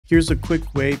Here's a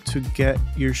quick way to get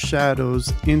your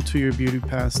shadows into your beauty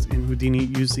pass in Houdini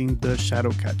using the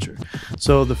shadow catcher.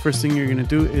 So the first thing you're going to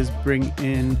do is bring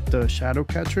in the shadow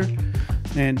catcher,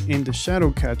 and in the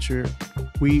shadow catcher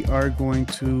we are going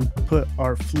to put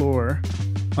our floor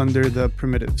under the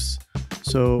primitives.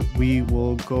 So we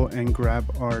will go and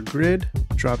grab our grid,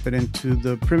 drop it into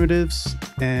the primitives,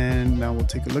 and now we'll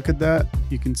take a look at that.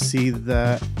 You can see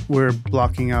that we're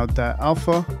blocking out that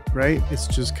alpha, right? It's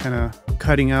just kind of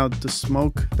cutting out the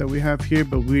smoke that we have here,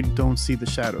 but we don't see the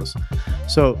shadows.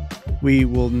 So we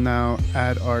will now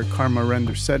add our karma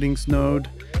render settings node,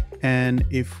 and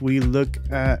if we look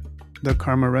at the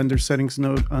karma render settings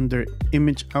node under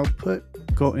image output,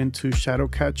 go into shadow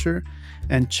catcher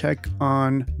and check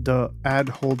on the add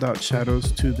holdout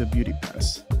shadows to the beauty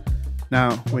pass.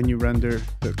 Now when you render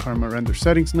the karma render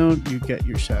settings node, you get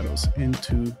your shadows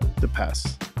into the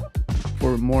pass.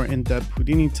 For more in-depth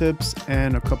Houdini tips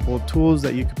and a couple of tools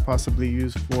that you could possibly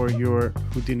use for your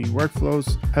Houdini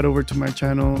workflows, head over to my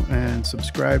channel and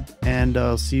subscribe, and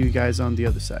I'll see you guys on the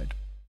other side.